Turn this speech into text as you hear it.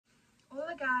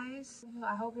Hola guys,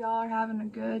 I hope y'all are having a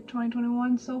good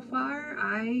 2021 so far.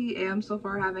 I am so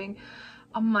far having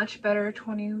a much better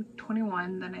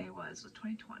 2021 than I was with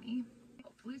 2020.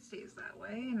 Hopefully it stays that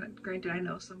way, and granted I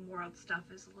know some world stuff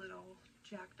is a little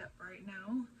jacked up right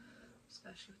now,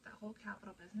 especially with that whole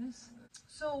capital business.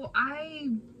 So I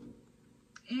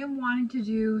am wanting to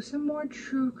do some more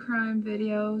true crime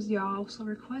videos. Y'all also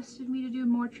requested me to do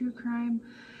more true crime,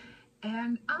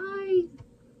 and I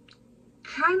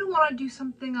kind of want to do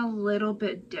something a little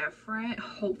bit different.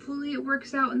 Hopefully it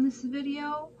works out in this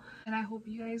video, and I hope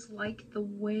you guys like the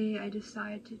way I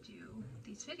decide to do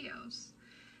these videos.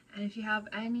 And if you have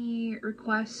any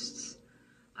requests,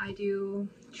 I do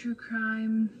true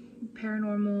crime,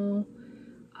 paranormal,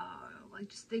 like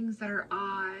just things that are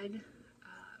odd.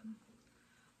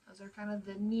 Those are kind of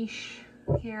the niche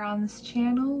here on this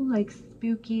channel, like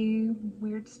spooky,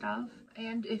 weird stuff.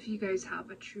 And if you guys have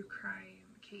a true crime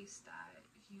case that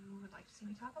you would like to see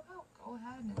me talk about, go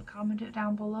ahead and comment it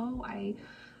down below. I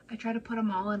try to put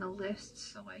them all in a list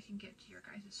so I can get to your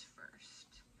guys'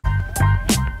 first.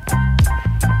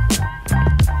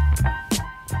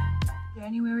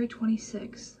 January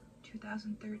 26,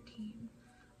 2013,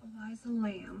 Elisa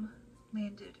Lam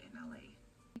landed in LA.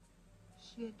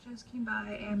 She had just came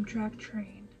by Amtrak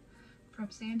train from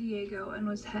San Diego and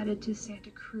was headed to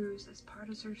Santa Cruz as part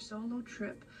of her solo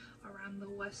trip around the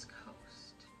West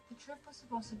Coast. The trip was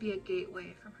supposed to be a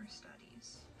gateway from her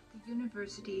studies at the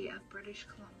University of British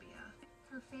Columbia.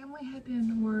 Her family had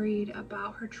been worried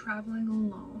about her traveling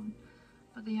alone,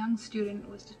 but the young student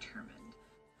was determined.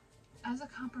 As a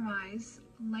compromise,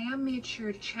 Lam made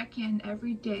sure to check in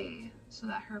every day so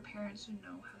that her parents would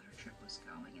know how her trip was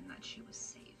going and that she was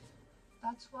safe.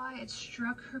 That's why it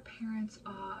struck her parents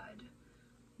odd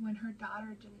when her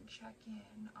daughter didn't check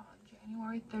in on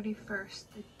January 31st,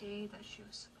 the day that she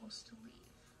was supposed to leave.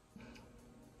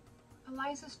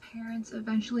 Elisa's parents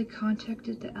eventually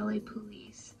contacted the LA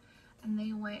police, and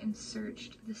they went and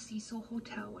searched the Cecil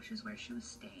hotel, which is where she was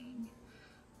staying,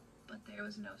 but there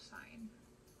was no sign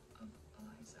of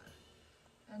Elisa.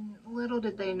 And little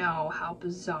did they know how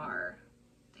bizarre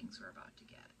things were about to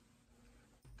get.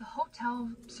 The hotel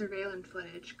surveillance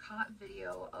footage caught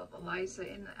video of Elisa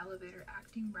in the elevator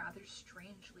acting rather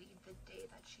strangely the day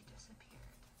that she disappeared.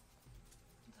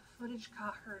 The footage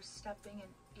caught her stepping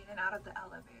in and out of the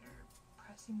elevator,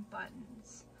 pressing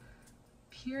buttons,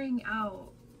 peering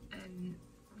out, and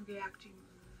reacting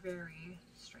very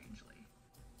strangely.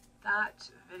 That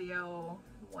video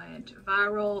went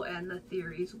viral and the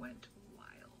theories went wild.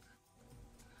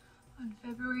 On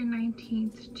February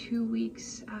 19th, 2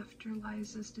 weeks after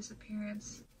Elisa's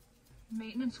disappearance,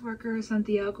 maintenance worker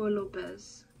Santiago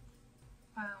Lopez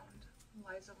found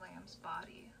Elisa Lam's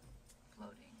body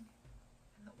floating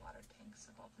in the water tanks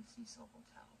above the Cecil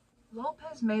Hotel.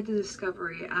 Lopez made the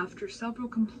discovery after several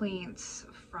complaints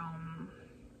from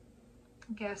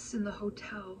guests in the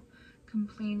hotel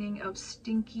complaining of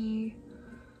stinky,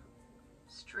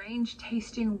 strange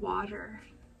tasting water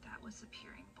that was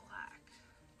appearing black.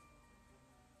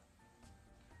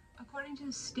 According to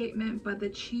a statement by the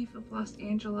chief of Los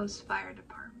Angeles Fire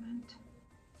Department,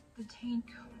 the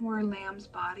tank where Lam's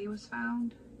body was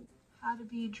found had to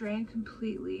be drained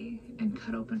completely and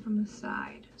cut open from the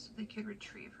side so they could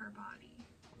retrieve her body.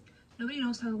 Nobody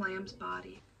knows how Lam's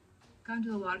body got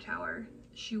into the water tower.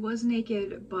 She was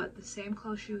naked, but the same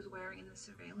clothes she was wearing in the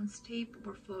surveillance tape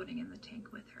were floating in the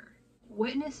tank with her.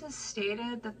 Witnesses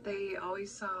stated that they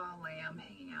always saw Lam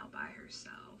hanging out by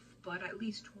herself, but at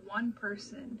least one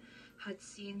person had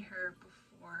seen her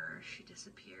before she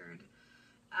disappeared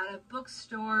at a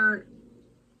bookstore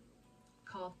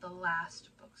called The Last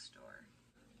Bookstore,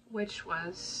 which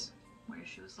was where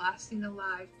she was last seen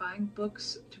alive buying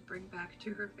books to bring back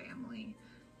to her family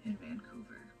in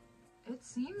Vancouver. It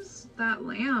seems that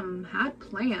Lam had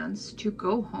plans to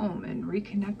go home and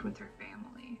reconnect with her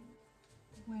family.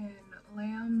 When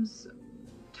Lam's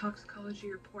toxicology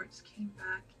reports came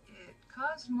back, it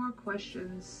caused more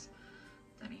questions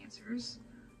than answers.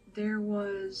 There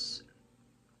was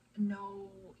no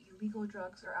illegal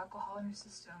drugs or alcohol in her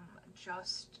system,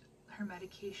 just her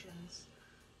medications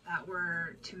that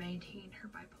were to maintain her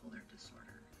bipolar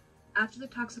disorder. After the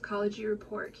toxicology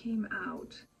report came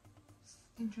out,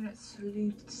 internet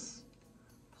sleuths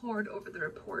poured over the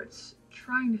reports,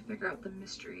 trying to figure out the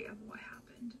mystery of what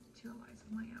happened to Elisa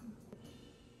Lam.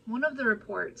 One of the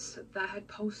reports that had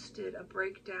posted a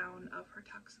breakdown of her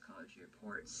toxicology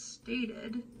reports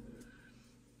stated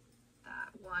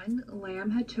that 1. Lam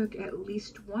had took at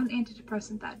least one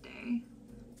antidepressant that day,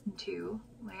 and 2.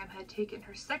 Lam had taken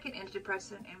her second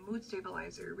antidepressant and mood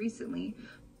stabilizer recently,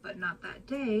 but not that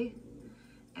day,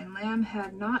 and Lam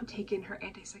had not taken her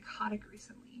antipsychotic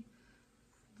recently.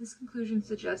 This conclusion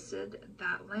suggested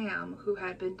that Lam, who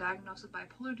had been diagnosed with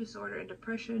bipolar disorder and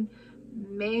depression,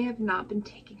 may have not been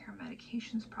taking her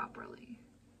medications properly.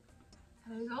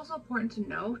 And it is also important to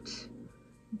note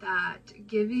that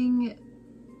giving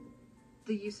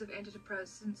the use of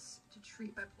antidepressants to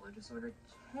treat bipolar disorder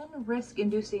can risk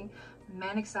inducing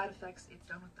manic side effects if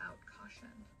done without caution.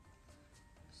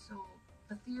 So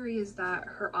the theory is that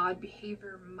her odd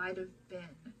behavior might have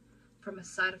been from a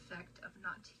side effect of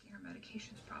not taking her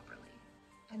medications properly.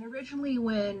 And originally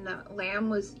when Lam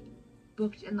was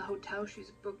booked in the hotel, she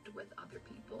was booked with other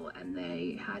people, and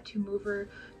they had to move her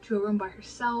to a room by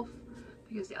herself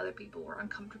because the other people were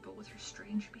uncomfortable with her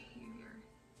strange behavior.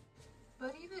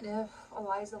 But even if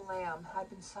Elisa Lam had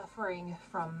been suffering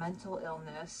from mental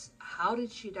illness, how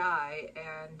did she die,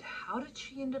 and how did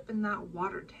she end up in that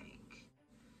water tank?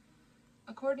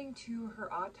 According to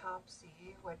her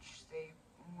autopsy, which they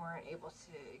weren't able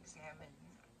to examine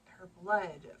her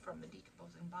blood from the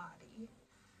decomposing body,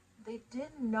 they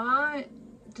did not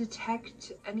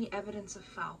detect any evidence of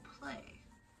foul play.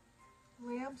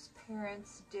 Lam's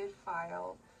parents did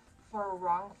file for a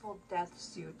wrongful death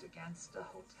suit against the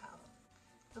hotel.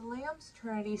 The Lamb's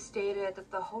attorney stated that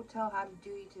the hotel had a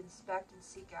duty to inspect and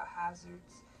seek out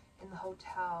hazards in the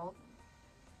hotel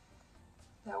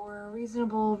that were a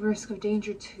reasonable risk of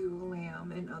danger to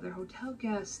Lam and other hotel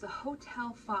guests. The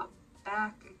hotel fought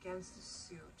back against the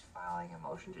suit, filing a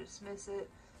motion to dismiss it.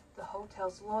 The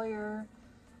hotel's lawyer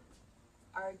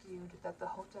argued that the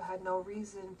hotel had no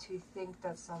reason to think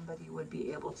that somebody would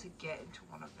be able to get into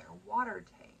one of their water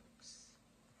tanks.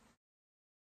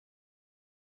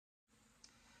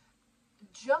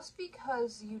 Just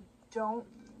because you don't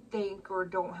think or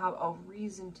don't have a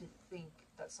reason to think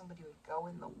that somebody would go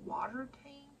in the water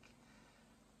tank,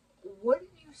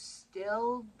 wouldn't you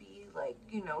still be like,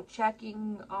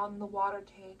 checking on the water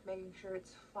tank, making sure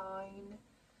it's fine?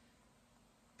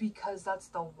 Because that's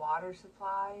the water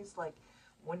supplies. Like,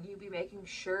 wouldn't you be making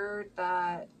sure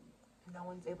that no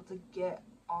one's able to get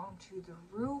onto the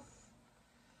roof?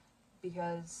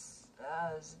 Because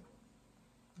as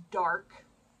dark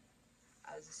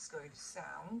as this is going to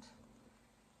sound,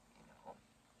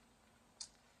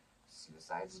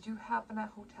 suicides do happen at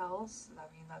hotels. I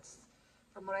mean, that's,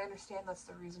 from what I understand, that's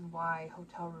the reason why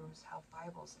hotel rooms have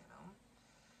Bibles in them.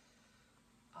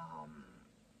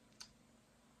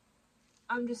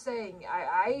 I'm just saying,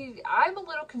 I'm a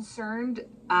little concerned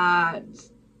at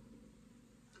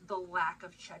the lack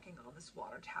of checking on this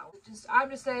water tower. I'm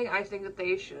just saying, I think that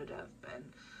they should have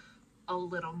been a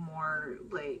little more,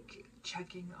 like,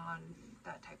 checking on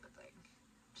that type of thing.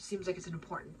 Just seems like it's an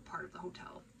important part of the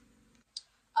hotel.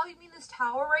 Oh, you mean this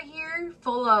tower right here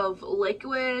full of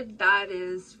liquid that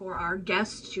is for our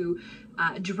guests to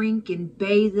drink and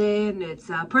bathe in? It's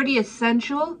pretty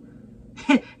essential.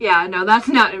 Yeah, no, that's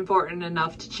not important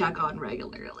enough to check on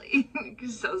regularly.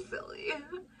 So silly.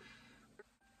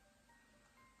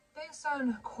 Based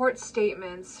on court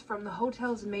statements from the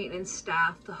hotel's maintenance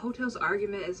staff, the hotel's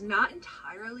argument is not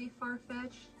entirely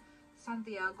far-fetched.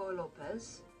 Santiago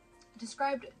Lopez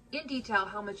described in detail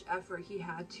how much effort he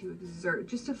had to exert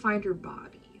just to find her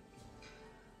body.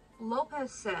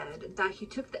 Lopez said that he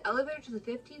took the elevator to the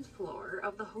 15th floor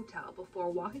of the hotel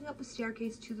before walking up a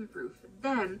staircase to the roof.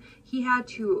 Then he had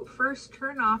to first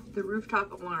turn off the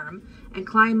rooftop alarm and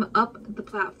climb up the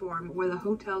platform where the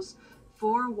hotel's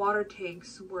 4 water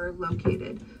tanks were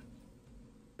located.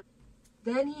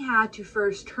 Then he had to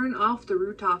first turn off the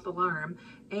rooftop alarm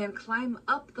and climb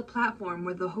up the platform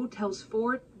where the hotel's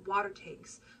 4 water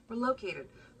tanks were located.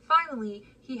 Finally,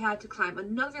 he had to climb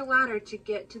another ladder to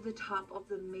get to the top of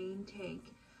the main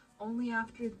tank. Only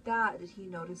after that did he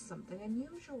notice something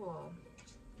unusual.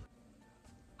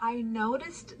 I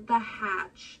noticed the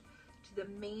hatch to the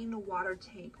main water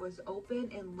tank was open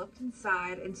and looked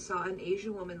inside and saw an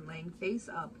Asian woman laying face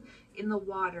up in the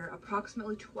water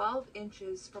approximately 12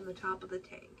 inches from the top of the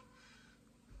tank.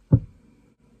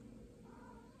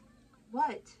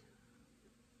 What?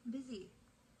 Busy.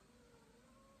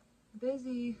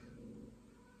 Busy.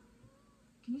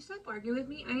 Can you stop arguing with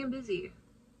me? I am busy.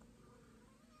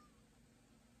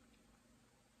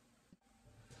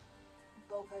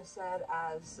 Lopez said,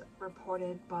 as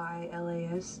reported by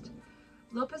LAist.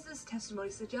 Lopez's testimony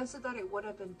suggested that it would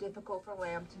have been difficult for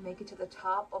Lam to make it to the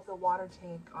top of the water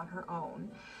tank on her own,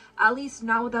 at least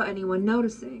not without anyone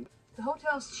noticing. The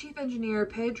hotel's chief engineer,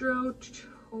 Pedro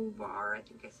Tovar, I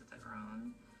think I said that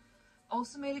wrong,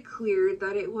 also made it clear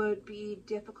that it would be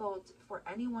difficult for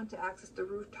anyone to access the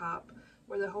rooftop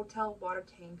where the hotel water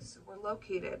tanks were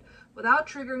located without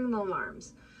triggering the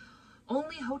alarms.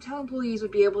 Only hotel employees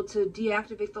would be able to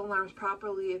deactivate the alarms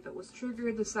properly. If it was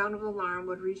triggered, the sound of the alarm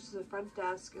would reach the front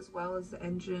desk as well as the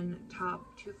engine top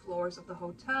 2 floors of the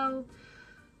hotel.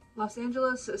 Los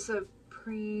Angeles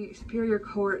Superior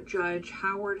Court Judge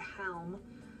Howard Helm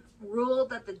ruled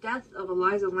that the death of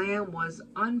Elisa Lam was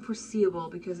unforeseeable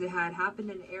because it had happened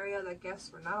in an area that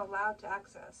guests were not allowed to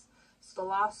access. So the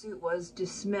lawsuit was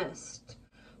dismissed.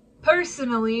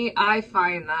 Personally, I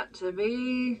find that to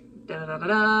be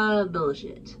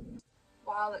bullshit.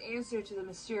 While the answer to the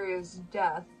mysterious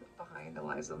death behind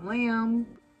Elisa Lam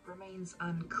remains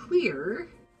unclear,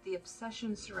 the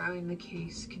obsession surrounding the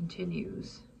case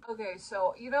continues. Okay,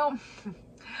 so, you know,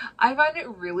 I find it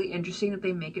really interesting that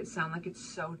they make it sound like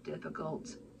it's so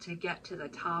difficult to get to the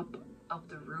top of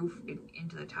the roof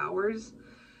into the towers.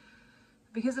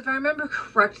 Because if I remember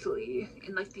correctly,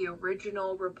 in like the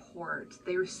original report,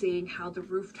 they were saying how the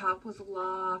rooftop was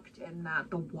locked and that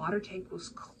the water tank was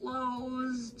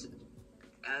closed.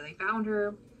 They found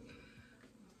her.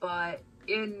 But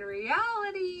in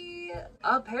reality,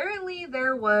 apparently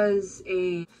there was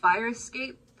a fire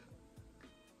escape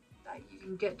that you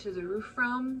can get to the roof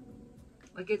from.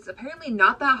 Like, it's apparently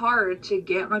not that hard to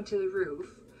get onto the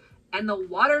roof. And the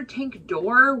water tank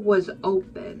door was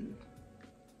open.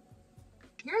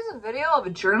 Here's a video of a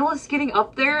journalist getting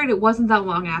up there, and it wasn't that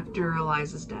long after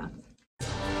Elisa's death.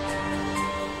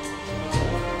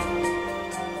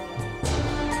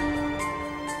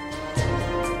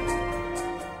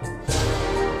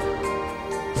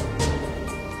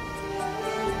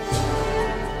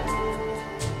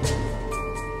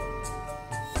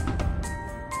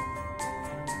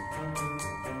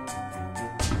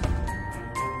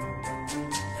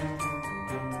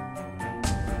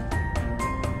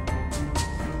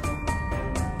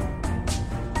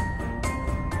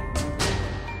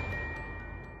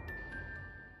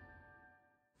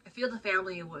 I feel the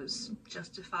family was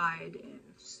justified in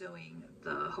suing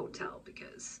the hotel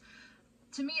because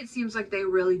to me it seems like they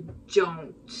really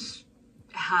don't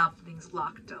have things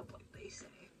locked up like they say.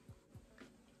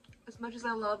 As much as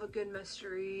I love a good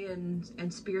mystery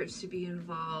and spirits to be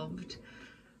involved,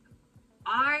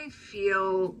 I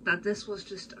feel that this was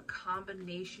just a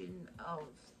combination of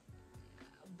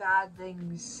bad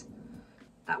things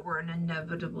that were an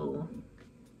inevitable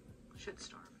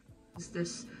shitstorm.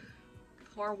 This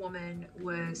poor woman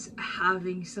was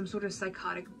having some sort of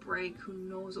psychotic break. Who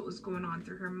knows what was going on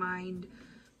through her mind,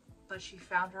 but she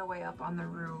found her way up on the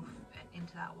roof and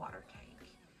into that water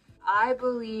tank. I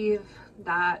believe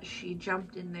that she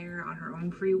jumped in there on her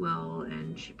own free will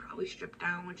and she probably stripped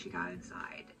down when she got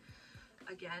inside.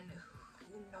 Again,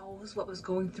 who knows what was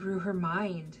going through her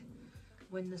mind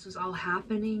when this was all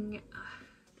happening.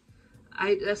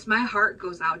 My heart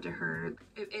goes out to her.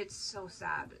 It's so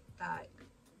sad that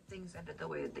things ended the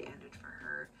way that they ended for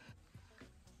her.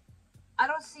 I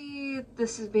don't see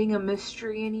this as being a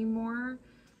mystery anymore.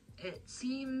 It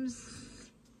seems,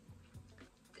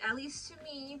 at least to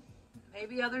me,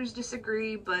 maybe others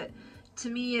disagree, but to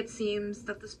me it seems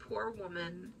that this poor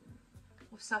woman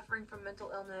was suffering from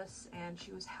mental illness and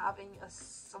she was having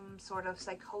some sort of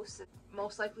psychosis,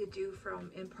 most likely due from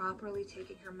improperly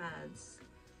taking her meds,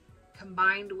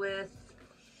 combined with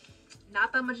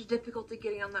not that much difficulty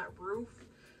getting on that roof.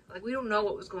 Like, we don't know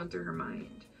what was going through her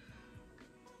mind.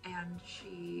 And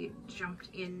she jumped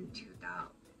into that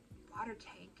water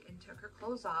tank and took her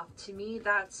clothes off. To me,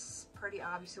 that's pretty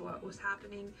obvious what was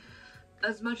happening.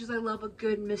 As much as I love a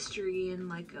good mystery and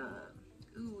like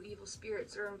ooh, evil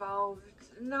spirits are involved,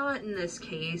 not in this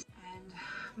case. And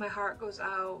my heart goes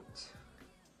out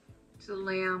to the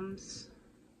Lambs.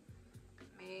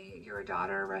 May your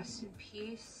daughter rest in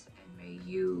peace and may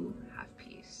you have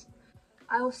peace.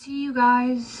 I will see you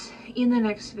guys in the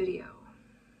next video.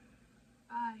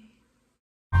 Bye.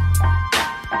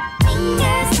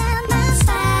 Fingers down my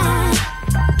spine.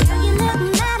 Girl, you look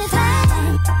mighty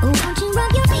fine. Won't you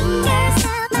rub your fingers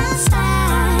down my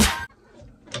spine?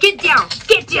 Get down!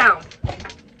 Get down!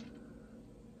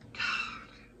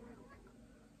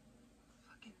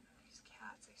 Fucking these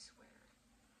cats, I swear.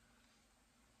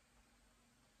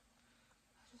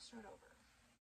 Let's just start over.